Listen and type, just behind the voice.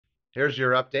Here's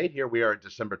your update. Here we are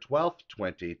December 12th,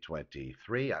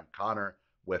 2023. I'm Connor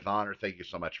with Honor. Thank you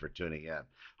so much for tuning in.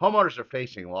 Homeowners are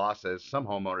facing losses. Some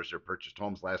homeowners who purchased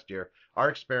homes last year are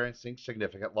experiencing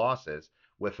significant losses,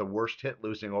 with the worst hit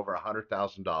losing over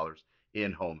 $100,000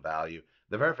 in home value.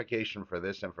 The verification for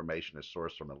this information is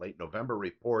sourced from a late November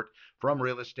report from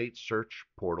real estate search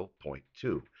portal Point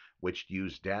Two, which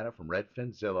used data from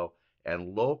Redfin, Zillow,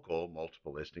 and local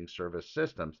multiple listing service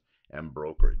systems and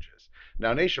brokerages.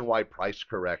 Now, nationwide price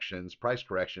corrections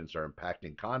are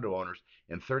impacting condo owners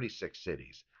in 36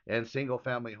 cities and single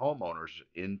family homeowners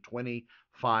in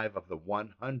 25 of the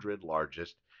 100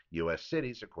 largest U.S.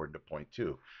 cities, according to Point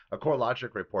Two. A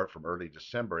CoreLogic report from early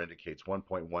December indicates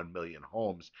 1.1 million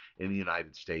homes in the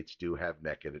United States do have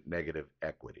negative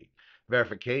equity.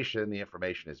 Verification, the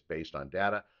information is based on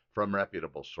data from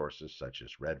reputable sources such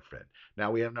as Redfin.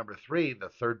 Now we have number three, the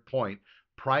third point: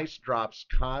 price drops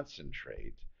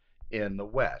concentrate in the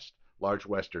West. Large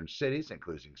Western cities,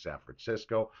 including San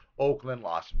Francisco, Oakland,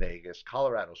 Las Vegas,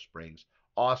 Colorado Springs,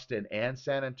 Austin, and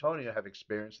San Antonio, have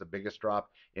experienced the biggest drop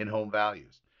in home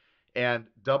values. And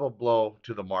double blow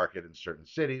to the market in certain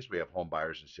cities. We have home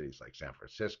buyers in cities like San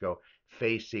Francisco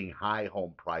facing high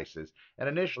home prices and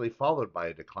initially followed by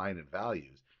a decline in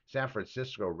values. San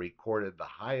Francisco recorded the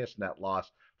highest net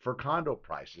loss for condo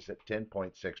prices at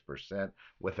 10.6%,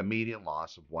 with a median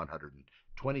loss of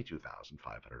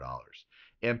 $122,500.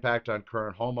 Impact on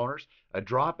current homeowners: a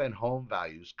drop in home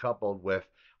values coupled with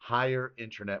higher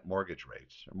internet mortgage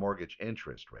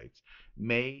interest rates,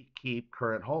 may keep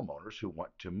current homeowners who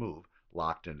want to move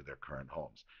locked into their current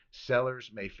homes.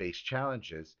 Sellers may face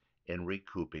challenges in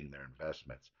recouping their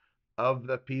investments. Of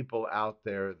the people out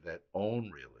there that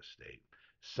own real estate,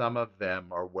 some of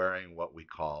them are wearing what we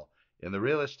call in the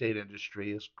real estate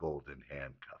industry is golden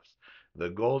handcuffs. The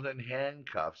golden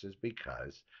handcuffs is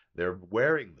because they're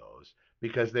wearing those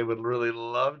because they would really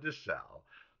love to sell,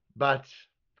 but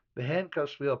the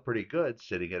handcuffs feel pretty good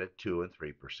sitting at a 2 and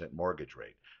 3% mortgage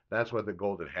rate. That's what the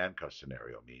golden handcuff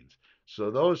scenario means. So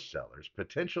those sellers,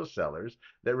 potential sellers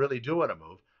that really do want to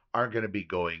move, aren't going to be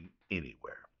going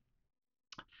anywhere.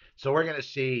 So we're going to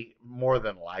see more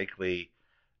than likely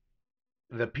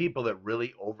the people that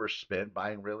really overspent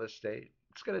buying real estate.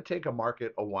 It's going to take a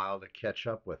market a while to catch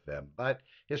up with them, but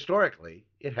historically,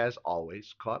 it has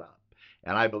always caught up.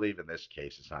 And I believe in this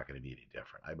case, it's not going to be any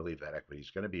different. I believe that equity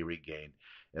is going to be regained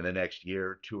in the next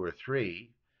year, two or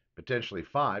three, potentially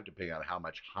five, depending on how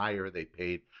much higher they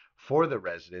paid for the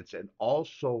residents and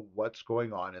also what's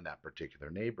going on in that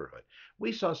particular neighborhood.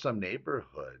 We saw some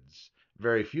neighborhoods,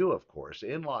 very few, of course,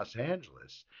 in Los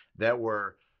Angeles that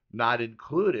were not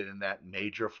included in that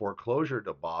major foreclosure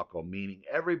debacle, meaning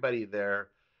everybody there,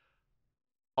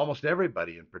 almost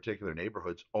everybody in particular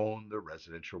neighborhoods, owned the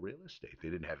residential real estate. They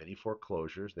didn't have any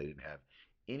foreclosures, they didn't have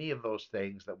any of those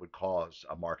things that would cause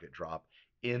a market drop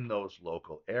in those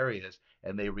local areas,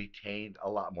 and they retained a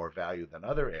lot more value than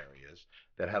other areas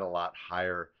that had a lot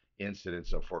higher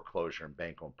incidence of foreclosure and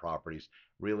bank owned properties,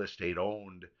 real estate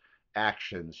owned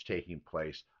actions taking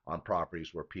place on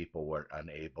properties where people were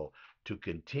unable to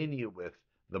continue with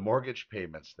the mortgage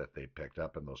payments that they picked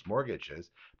up and those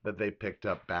mortgages that they picked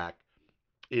up back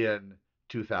in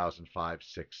 2005,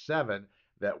 6, 7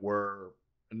 that were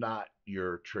not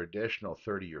your traditional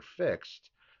 30-year fixed,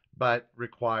 but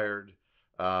required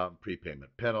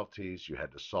prepayment penalties. You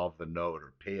had to solve the note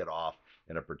or pay it off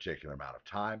in a particular amount of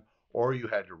time, or you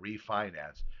had to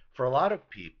refinance. For a lot of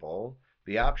people,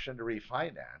 the option to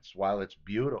refinance, while it's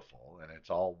beautiful and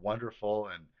it's all wonderful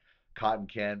and cotton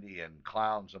candy and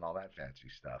clowns and all that fancy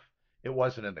stuff, it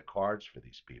wasn't in the cards for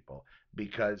these people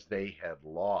because they had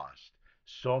lost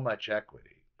so much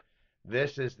equity.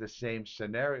 This is the same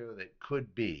scenario that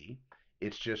could be.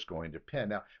 It's just going to pin.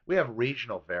 Now, we have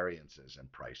regional variances in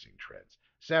pricing trends.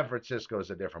 San Francisco is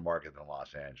a different market than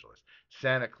Los Angeles.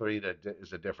 Santa Clarita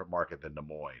is a different market than Des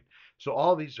Moines. So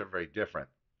all these are very different.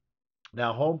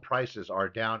 Now, home prices are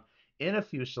down in a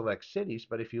few select cities,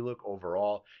 but if you look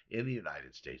overall in the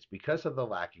United States, because of the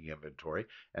lacking inventory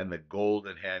and the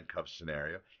golden handcuff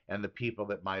scenario and the people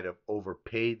that might have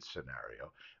overpaid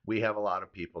scenario, we have a lot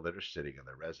of people that are sitting in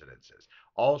their residences.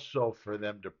 Also, for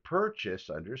them to purchase,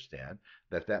 understand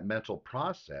that that mental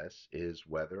process is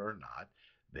whether or not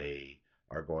they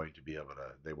are going to be able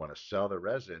to, they want to sell their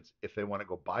residence if they want to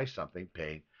go buy something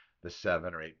paying the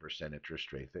 7 or 8%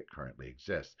 interest rate that currently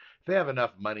exists. If they have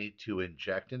enough money to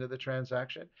inject into the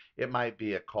transaction, it might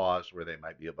be a cause where they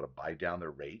might be able to buy down their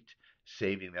rate,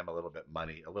 saving them a little bit of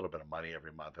money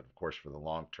every month. And of course, for the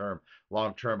long term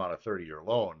on a 30-year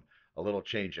loan, a little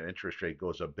change in interest rate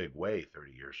goes a big way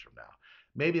 30 years from now.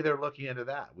 Maybe they're looking into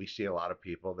that. We see a lot of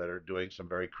people that are doing some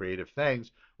very creative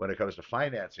things when it comes to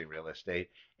financing real estate.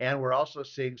 And we're also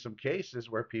seeing some cases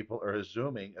where people are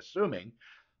assuming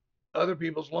other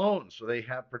people's loans. So they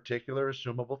have particular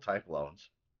assumable type loans.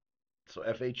 So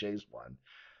FHA is one.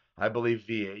 I believe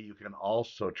VA you can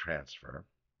also transfer.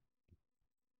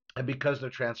 And because they're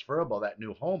transferable, that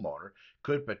new homeowner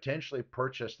could potentially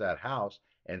purchase that house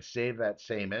and save that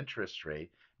same interest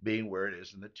rate being where it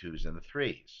is in the twos and the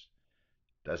threes.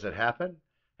 Does it happen?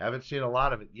 Haven't seen a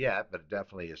lot of it yet, but it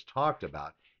definitely is talked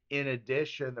about. In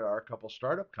addition, there are a couple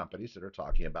startup companies that are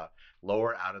talking about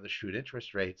lower out of the chute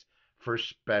interest rates for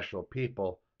special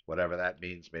people, whatever that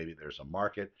means. Maybe there's a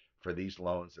market for these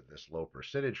loans at this low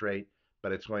percentage rate,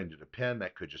 but it's going to depend.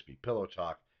 That could just be pillow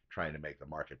talk trying to make the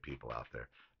market people out there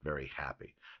very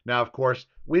happy. Now, of course,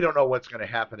 we don't know what's going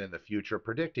to happen in the future.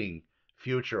 Predicting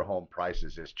future home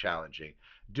prices is challenging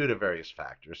due to various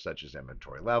factors such as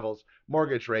inventory levels,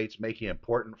 mortgage rates, making it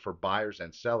important for buyers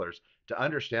and sellers to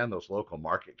understand those local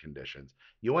market conditions.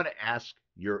 You want to ask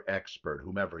your expert,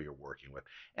 whomever you're working with,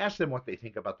 ask them what they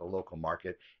think about the local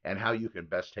market and how you can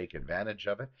best take advantage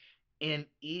of it. In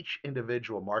each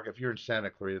individual market, if you're in Santa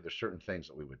Clarita, there's certain things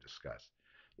that we would discuss.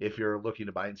 If you're looking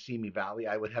to buy in Simi Valley,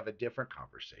 I would have a different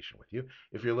conversation with you.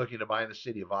 If you're looking to buy in the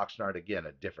city of Oxnard, again,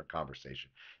 a different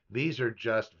conversation. These are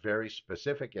just very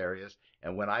specific areas.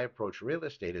 And when I approach real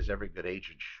estate, as every good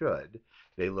agent should,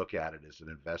 they look at it as an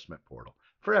investment portal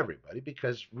for everybody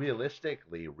because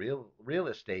realistically, real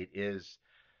estate is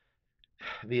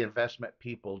the investment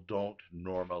people don't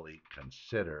normally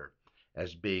consider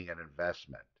as being an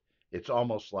investment. It's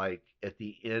almost like at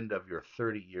the end of your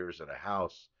 30 years in a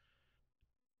house,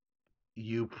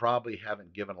 you probably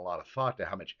haven't given a lot of thought to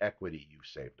how much equity you've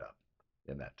saved up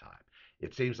in that time.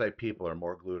 It seems like people are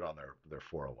more glued on their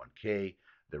 401k,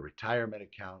 their retirement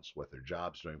accounts, what their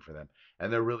job's doing for them,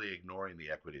 and they're really ignoring the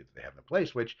equity that they have in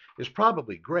place, which is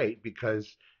probably great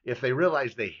because if they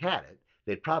realized they had it,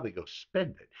 they'd probably go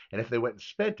spend it. And if they went and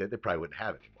spent it, they probably wouldn't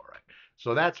have it anymore, right?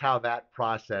 So that's how that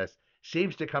process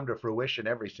seems to come to fruition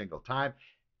every single time.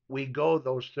 We go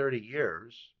those 30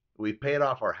 years, we paid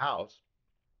off our house,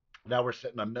 now we're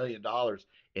sitting $1 million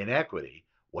in equity.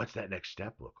 What's that next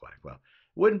step look like? Well,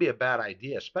 it wouldn't be a bad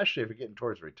idea, especially if you're getting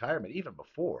towards retirement, even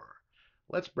before.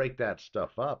 Let's break that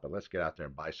stuff up and let's get out there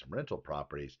and buy some rental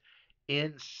properties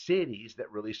in cities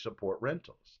that really support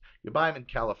rentals. You buy them in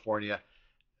California,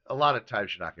 a lot of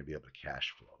times you're not going to be able to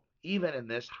cash flow. Even in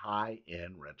this high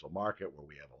end rental market where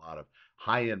we have a lot of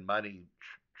high end money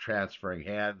transferring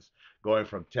hands, going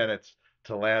from tenants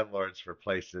to landlords for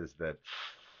places that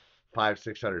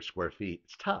 600 square feet,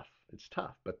 it's tough. It's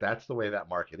tough, but that's the way that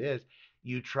market is.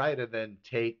 You try to then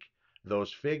take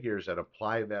those figures and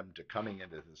apply them to coming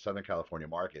into the Southern California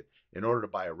market in order to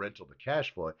buy a rental to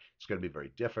cash flow. It's going to be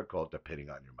very difficult depending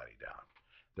on your money down.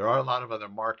 There are a lot of other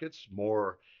markets,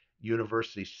 more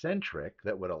university centric,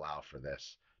 that would allow for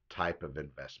this type of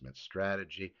investment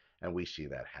strategy, and we see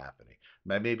that happening.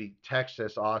 Maybe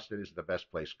Texas, Austin is the best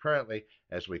place currently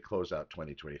as we close out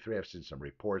 2023. I've seen some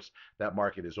reports that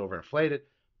market is overinflated.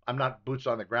 I'm not boots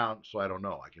on the ground, so I don't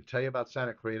know. I can tell you about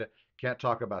Santa Clarita, can't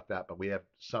talk about that, but we have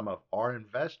some of our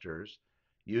investors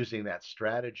using that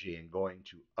strategy and going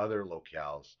to other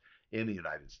locales in the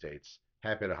United States.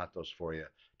 Happy to hunt those for you.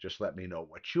 Just let me know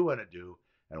what you want to do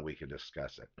and we can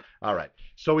discuss it. All right.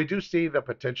 So we do see the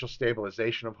potential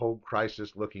stabilization of home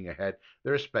prices looking ahead.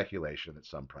 There is speculation that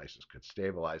some prices could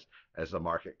stabilize as the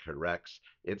market corrects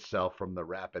itself from the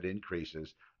rapid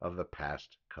increases of the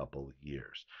past couple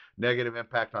years. Negative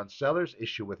impact on sellers,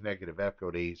 issue with negative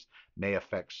equities may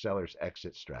affect sellers'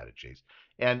 exit strategies.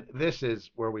 And this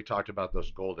is where we talked about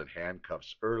those golden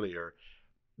handcuffs earlier.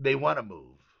 They want to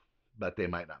move, but they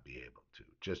might not be able to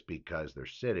just because they're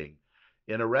sitting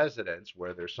in a residence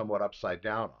where they're somewhat upside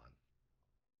down on.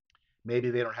 Maybe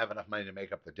they don't have enough money to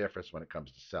make up the difference when it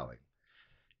comes to selling.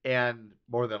 And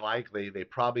more than likely, they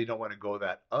probably don't want to go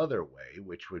that other way,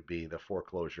 which would be the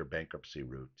foreclosure bankruptcy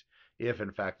route, if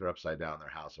in fact they're upside down in their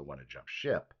house and want to jump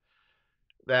ship.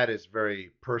 That is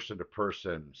very person to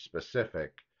person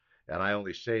specific. And I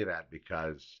only say that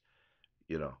because,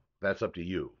 that's up to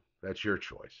you. That's your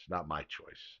choice, not my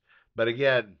choice. But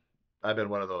again, I've been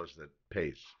one of those that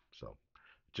pays. So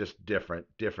just different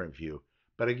view.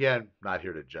 But again, not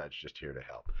here to judge, just here to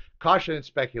help. Caution and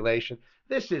speculation.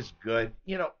 This is good.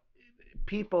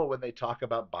 People, when they talk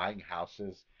about buying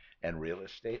houses and real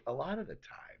estate, a lot of the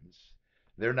times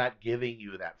they're not giving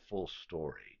you that full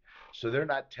story. So they're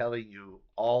not telling you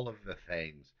all of the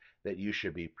things that you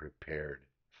should be prepared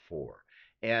for.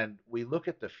 And we look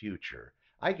at the future.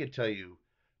 I can tell you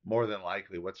more than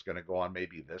likely what's going to go on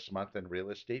maybe this month in real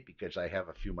estate because I have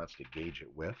a few months to gauge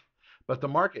it with. But the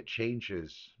market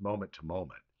changes moment to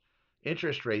moment.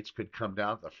 Interest rates could come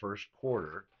down the first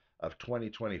quarter of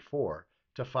 2024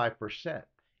 to 5%.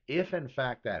 If in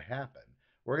fact that happened,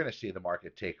 we're going to see the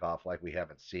market take off like we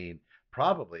haven't seen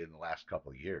probably in the last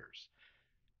couple of years.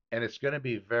 And it's going to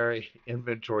be very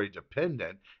inventory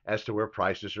dependent as to where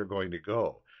prices are going to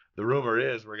go. The rumor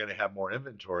is we're going to have more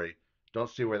inventory. Don't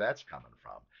see where that's coming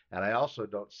from. And I also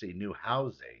don't see new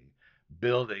housing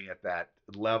building at that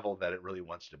level that it really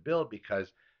wants to build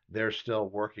because they're still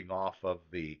working off of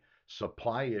the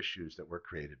supply issues that were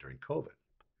created during COVID.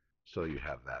 So you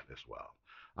have that as well.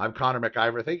 I'm Connor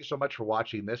McIver. Thank you so much for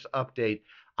watching this update.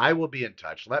 I will be in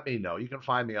touch. Let me know. You can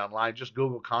find me online. Just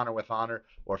Google Connor with Honor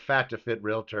or Fat to Fit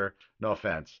Realtor. No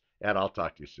offense. And I'll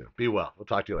talk to you soon. Be well. We'll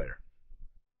talk to you later.